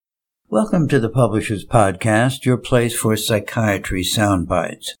Welcome to the Publishers Podcast, your place for psychiatry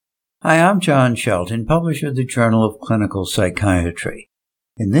soundbites. Hi, I'm John Shelton, publisher of the Journal of Clinical Psychiatry.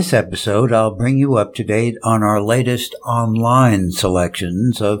 In this episode, I'll bring you up to date on our latest online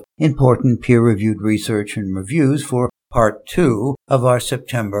selections of important peer-reviewed research and reviews for Part 2 of our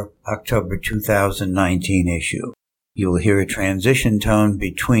September-October 2019 issue. You will hear a transition tone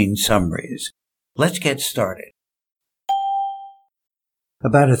between summaries. Let's get started.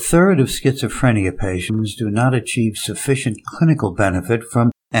 About a third of schizophrenia patients do not achieve sufficient clinical benefit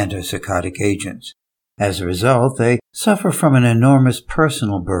from antipsychotic agents. As a result, they suffer from an enormous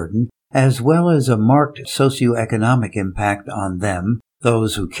personal burden, as well as a marked socioeconomic impact on them,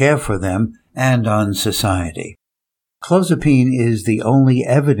 those who care for them, and on society. Clozapine is the only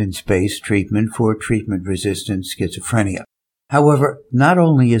evidence-based treatment for treatment-resistant schizophrenia. However, not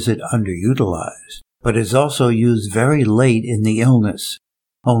only is it underutilized, but is also used very late in the illness.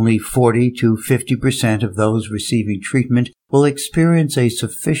 Only 40 to 50% of those receiving treatment will experience a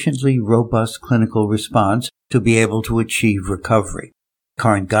sufficiently robust clinical response to be able to achieve recovery.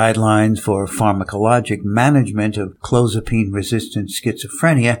 Current guidelines for pharmacologic management of clozapine-resistant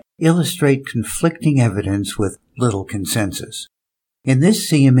schizophrenia illustrate conflicting evidence with little consensus. In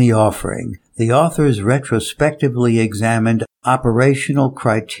this CME offering, the authors retrospectively examined operational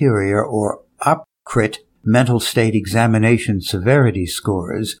criteria or OPCRIT mental state examination severity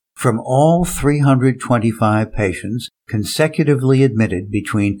scores from all 325 patients consecutively admitted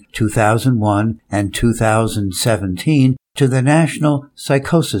between 2001 and 2017 to the National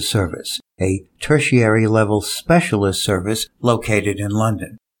Psychosis Service, a tertiary-level specialist service located in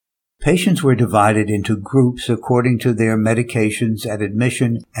London. Patients were divided into groups according to their medications at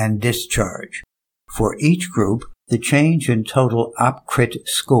admission and discharge. For each group, the change in total OPCRIT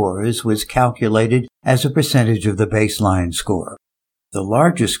scores was calculated as a percentage of the baseline score. The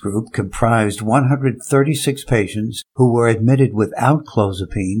largest group comprised 136 patients who were admitted without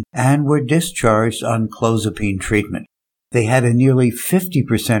clozapine and were discharged on clozapine treatment. They had a nearly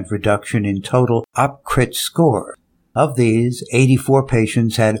 50% reduction in total OPCRIT score. Of these, 84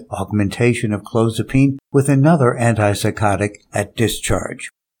 patients had augmentation of clozapine with another antipsychotic at discharge.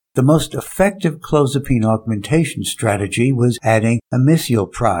 The most effective clozapine augmentation strategy was adding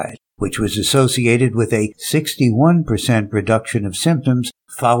amisulpride, which was associated with a 61% reduction of symptoms,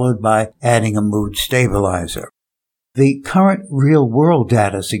 followed by adding a mood stabilizer. The current real-world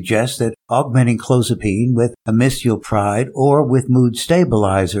data suggests that augmenting clozapine with amisulpride or with mood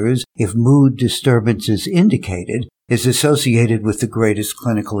stabilizers, if mood disturbance is indicated, is associated with the greatest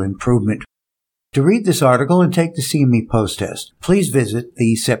clinical improvement. To read this article and take the CME post-test, please visit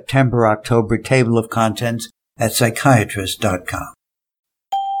the September-October table of contents at psychiatrist.com.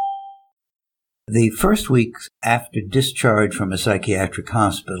 The first weeks after discharge from a psychiatric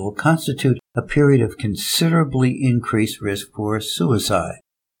hospital constitute a period of considerably increased risk for suicide.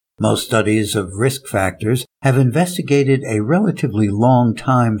 Most studies of risk factors have investigated a relatively long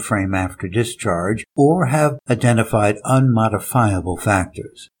time frame after discharge or have identified unmodifiable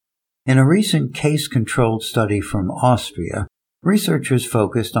factors. In a recent case-controlled study from Austria, researchers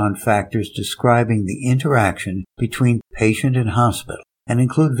focused on factors describing the interaction between patient and hospital and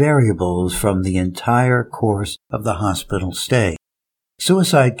include variables from the entire course of the hospital stay.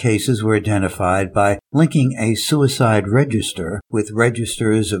 Suicide cases were identified by linking a suicide register with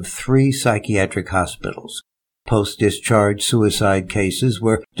registers of 3 psychiatric hospitals. Post-discharge suicide cases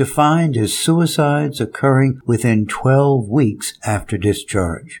were defined as suicides occurring within 12 weeks after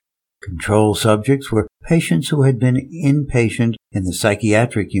discharge. Control subjects were patients who had been inpatient in the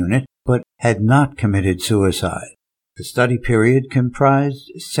psychiatric unit but had not committed suicide. The study period comprised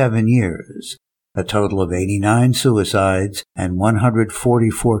 7 years. A total of 89 suicides and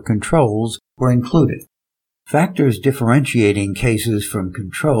 144 controls were included. Factors differentiating cases from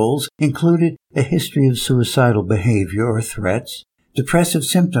controls included a history of suicidal behavior or threats, depressive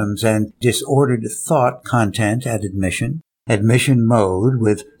symptoms and disordered thought content at admission, admission mode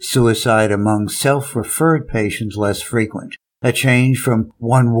with suicide among self-referred patients less frequent, a change from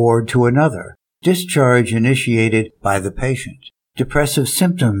one ward to another, discharge initiated by the patient, depressive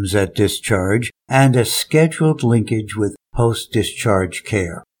symptoms at discharge, and a scheduled linkage with post-discharge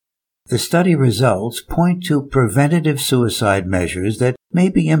care. The study results point to preventative suicide measures that may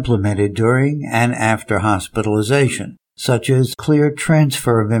be implemented during and after hospitalization, such as clear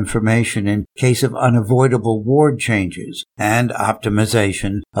transfer of information in case of unavoidable ward changes and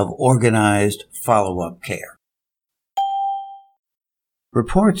optimization of organized follow-up care.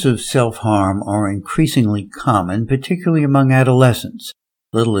 Reports of self-harm are increasingly common, particularly among adolescents.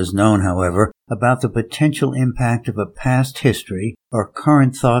 Little is known, however, about the potential impact of a past history or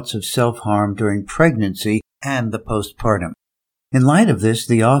current thoughts of self-harm during pregnancy and the postpartum. In light of this,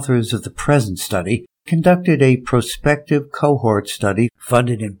 the authors of the present study conducted a prospective cohort study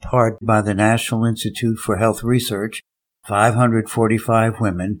funded in part by the National Institute for Health Research. 545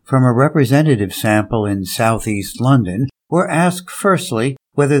 women from a representative sample in southeast London were asked firstly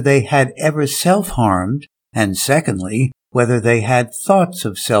whether they had ever self-harmed, and secondly, whether they had thoughts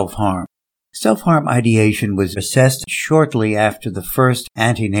of self-harm. Self-harm ideation was assessed shortly after the first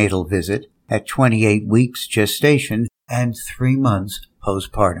antenatal visit at 28 weeks gestation and 3 months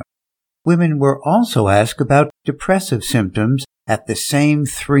postpartum. Women were also asked about depressive symptoms at the same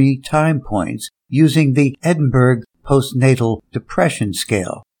 3 time points using the Edinburgh Postnatal Depression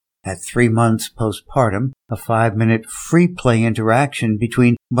Scale. At 3 months postpartum, a 5-minute free play interaction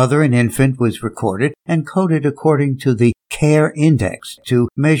between mother and infant was recorded and coded according to the CARE Index to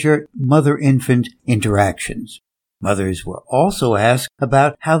measure mother-infant interactions. Mothers were also asked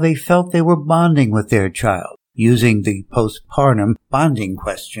about how they felt they were bonding with their child using the postpartum bonding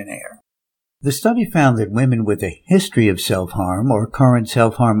questionnaire. The study found that women with a history of self-harm or current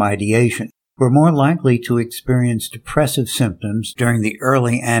self-harm ideation were more likely to experience depressive symptoms during the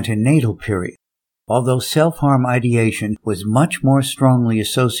early antenatal period, although self-harm ideation was much more strongly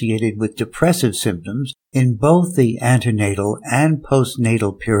associated with depressive symptoms in both the antenatal and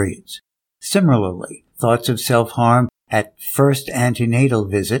postnatal periods. Similarly, thoughts of self-harm at first antenatal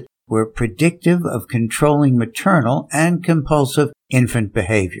visit were predictive of controlling maternal and compulsive infant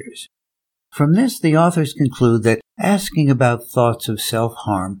behaviors. From this, the authors conclude that asking about thoughts of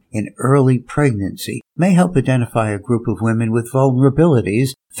self-harm in early pregnancy may help identify a group of women with vulnerabilities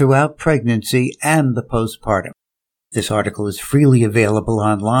throughout pregnancy and the postpartum. This article is freely available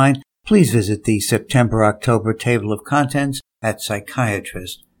online. Please visit the September-October table of contents at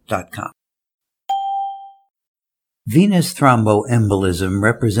psychiatrist.com. Venous thromboembolism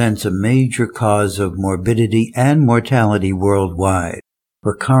represents a major cause of morbidity and mortality worldwide.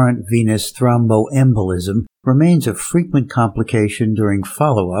 Recurrent venous thromboembolism remains a frequent complication during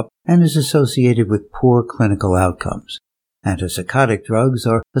follow-up and is associated with poor clinical outcomes. Antipsychotic drugs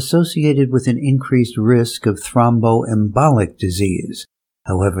are associated with an increased risk of thromboembolic disease.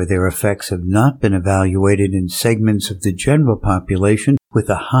 However, their effects have not been evaluated in segments of the general population with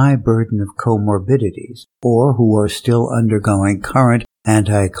a high burden of comorbidities or who are still undergoing current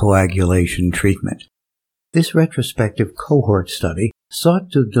anticoagulation treatment. This retrospective cohort study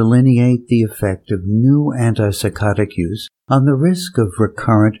sought to delineate the effect of new antipsychotic use on the risk of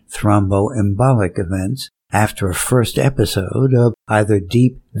recurrent thromboembolic events after a first episode of either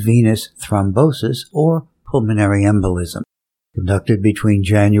deep venous thrombosis or pulmonary embolism. Conducted between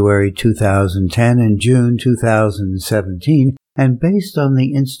January 2010 and June 2017, and based on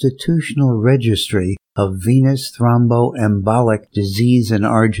the Institutional Registry of Venous Thromboembolic Disease in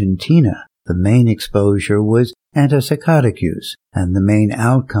Argentina, the main exposure was antipsychotic use, and the main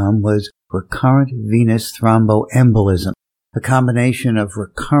outcome was recurrent venous thromboembolism. A combination of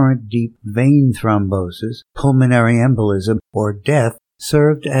recurrent deep vein thrombosis, pulmonary embolism, or death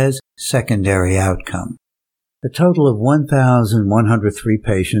served as secondary outcome. A total of 1,103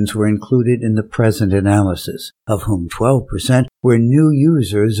 patients were included in the present analysis, of whom 12% were new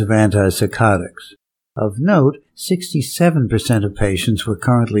users of antipsychotics. Of note, 67% of patients were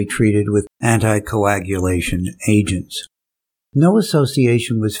currently treated with anticoagulation agents. No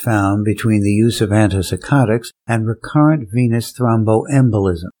association was found between the use of antipsychotics and recurrent venous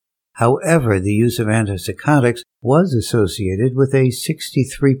thromboembolism. However, the use of antipsychotics was associated with a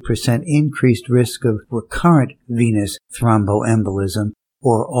 63% increased risk of recurrent venous thromboembolism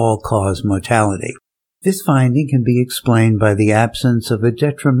or all-cause mortality. This finding can be explained by the absence of a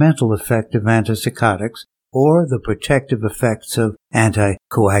detrimental effect of antipsychotics or the protective effects of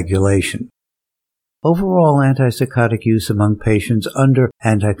anticoagulation. Overall, antipsychotic use among patients under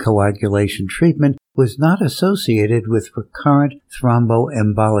anticoagulation treatment was not associated with recurrent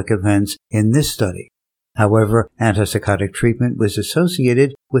thromboembolic events in this study. However, antipsychotic treatment was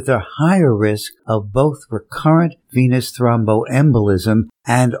associated with a higher risk of both recurrent venous thromboembolism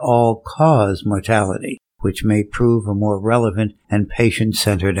and all-cause mortality, which may prove a more relevant and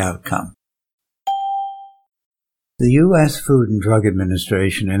patient-centered outcome. The U.S. Food and Drug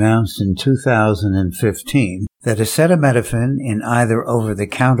Administration announced in 2015 that acetaminophen in either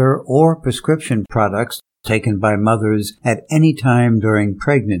over-the-counter or prescription products taken by mothers at any time during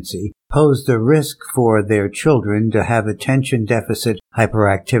pregnancy posed a risk for their children to have attention deficit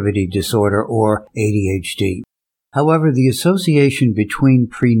hyperactivity disorder or ADHD. However, the association between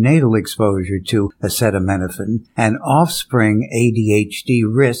prenatal exposure to acetaminophen and offspring ADHD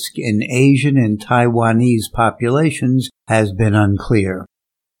risk in Asian and Taiwanese populations has been unclear.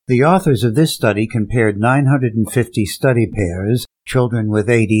 The authors of this study compared 950 study pairs, children with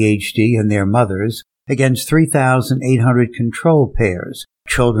ADHD and their mothers, against 3,800 control pairs,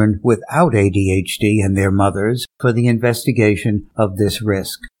 children without ADHD and their mothers, for the investigation of this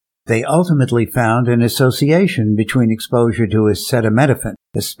risk. They ultimately found an association between exposure to acetaminophen,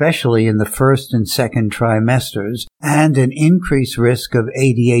 especially in the first and second trimesters, and an increased risk of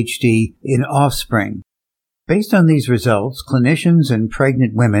ADHD in offspring. Based on these results, clinicians and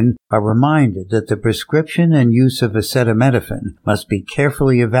pregnant women are reminded that the prescription and use of acetaminophen must be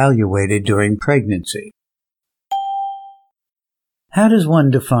carefully evaluated during pregnancy. How does one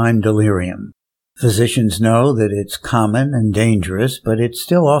define delirium? Physicians know that it's common and dangerous, but it's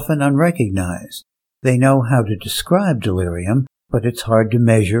still often unrecognized. They know how to describe delirium, but it's hard to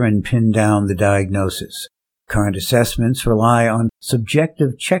measure and pin down the diagnosis. Current assessments rely on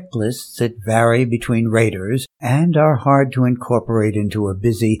subjective checklists that vary between raters and are hard to incorporate into a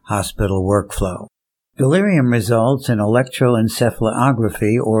busy hospital workflow. Delirium results in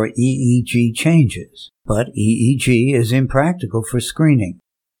electroencephalography or EEG changes, but EEG is impractical for screening.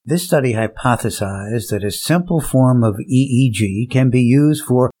 This study hypothesized that a simple form of EEG can be used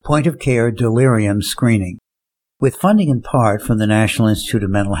for point-of-care delirium screening. With funding in part from the National Institute of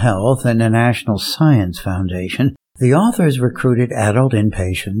Mental Health and the National Science Foundation, the authors recruited adult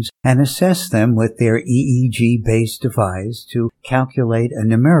inpatients and assessed them with their EEG-based device to calculate a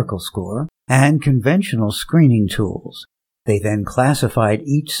numerical score and conventional screening tools. They then classified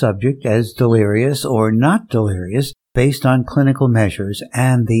each subject as delirious or not delirious based on clinical measures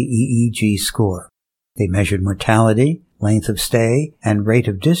and the EEG score. They measured mortality, length of stay, and rate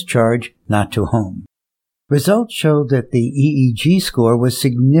of discharge not to home. Results showed that the EEG score was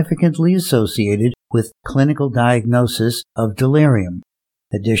significantly associated with clinical diagnosis of delirium.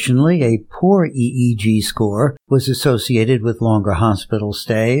 Additionally, a poor EEG score was associated with longer hospital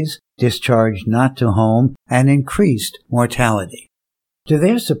stays, discharge not to home, and increased mortality. To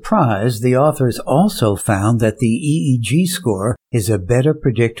their surprise, the authors also found that the EEG score is a better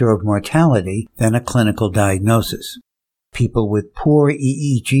predictor of mortality than a clinical diagnosis. People with poor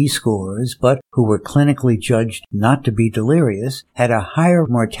EEG scores, but who were clinically judged not to be delirious, had a higher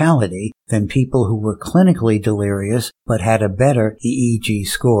mortality than people who were clinically delirious but had a better EEG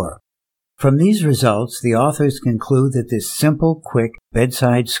score. From these results, the authors conclude that this simple, quick,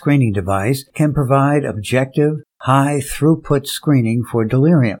 bedside screening device can provide objective, high-throughput screening for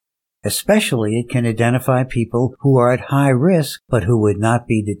delirium. Especially, it can identify people who are at high risk but who would not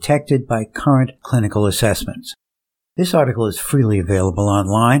be detected by current clinical assessments. This article is freely available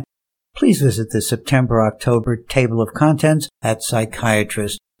online. Please visit the September-October table of contents at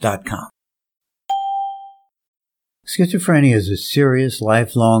psychiatrist.com. Schizophrenia is a serious,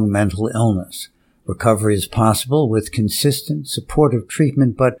 lifelong mental illness. Recovery is possible with consistent, supportive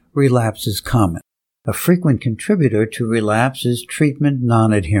treatment, but relapse is common. A frequent contributor to relapse is treatment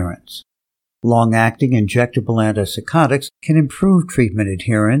non-adherence. Long-acting injectable antipsychotics can improve treatment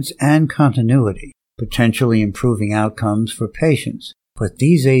adherence and continuity, potentially improving outcomes for patients, but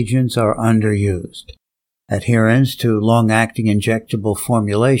these agents are underused. Adherence to long-acting injectable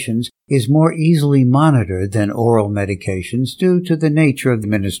formulations is more easily monitored than oral medications due to the nature of the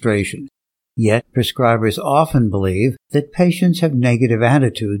administration. Yet, prescribers often believe that patients have negative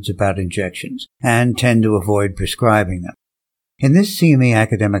attitudes about injections and tend to avoid prescribing them. In this CME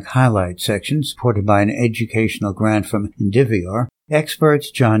Academic Highlights section, supported by an educational grant from Indivior, experts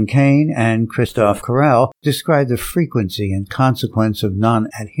John Kane and Christoph Carell describe the frequency and consequence of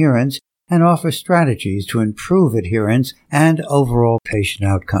non-adherence and offer strategies to improve adherence and overall patient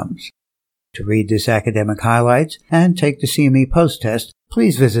outcomes. To read this academic highlights and take the CME post-test,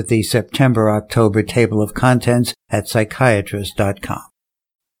 please visit the September-October table of contents at psychiatrist.com.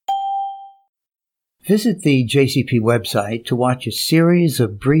 Visit the JCP website to watch a series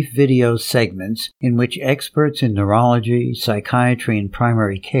of brief video segments in which experts in neurology, psychiatry, and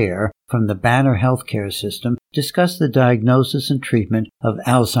primary care from the Banner healthcare system discuss the diagnosis and treatment of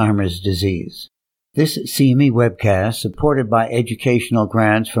Alzheimer's disease. This CME webcast, supported by educational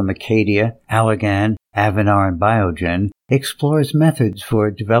grants from Acadia, Allergan, Avanar, and Biogen, explores methods for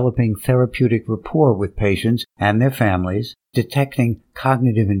developing therapeutic rapport with patients and their families, detecting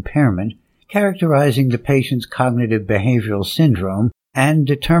cognitive impairment, characterizing the patient's cognitive behavioral syndrome, and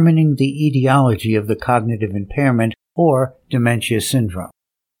determining the etiology of the cognitive impairment or dementia syndrome.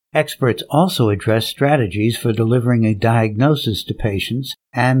 Experts also address strategies for delivering a diagnosis to patients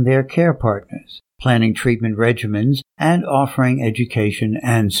and their care partners, planning treatment regimens, and offering education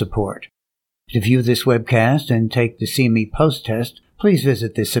and support. To view this webcast and take the CME post-test, please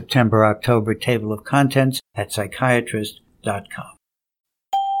visit the September-October table of contents at psychiatrist.com.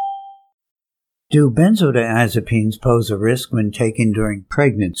 Do benzodiazepines pose a risk when taken during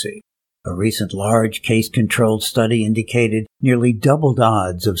pregnancy? A recent large case-controlled study indicated nearly doubled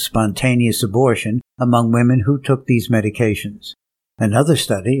odds of spontaneous abortion among women who took these medications. Another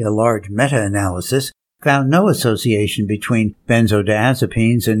study, a large meta-analysis, found no association between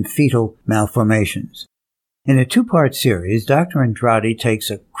benzodiazepines and fetal malformations. In a two-part series, Dr. Andrade takes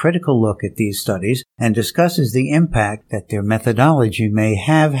a critical look at these studies and discusses the impact that their methodology may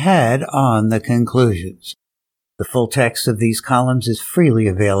have had on the conclusions. The full text of these columns is freely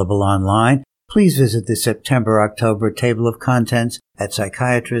available online. Please visit the September-October table of contents at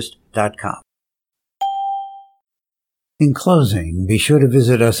psychiatrist.com. In closing, be sure to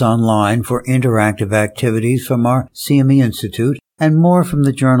visit us online for interactive activities from our CME Institute and more from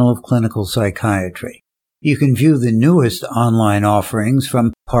the Journal of Clinical Psychiatry. You can view the newest online offerings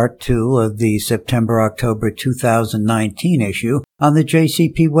from Part 2 of the September-October 2019 issue on the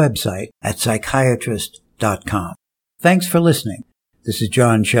JCP website at psychiatrist.com. Thanks for listening. This is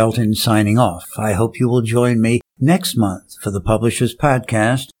John Shelton signing off. I hope you will join me next month for the Publishers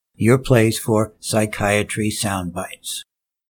Podcast, your place for psychiatry soundbites.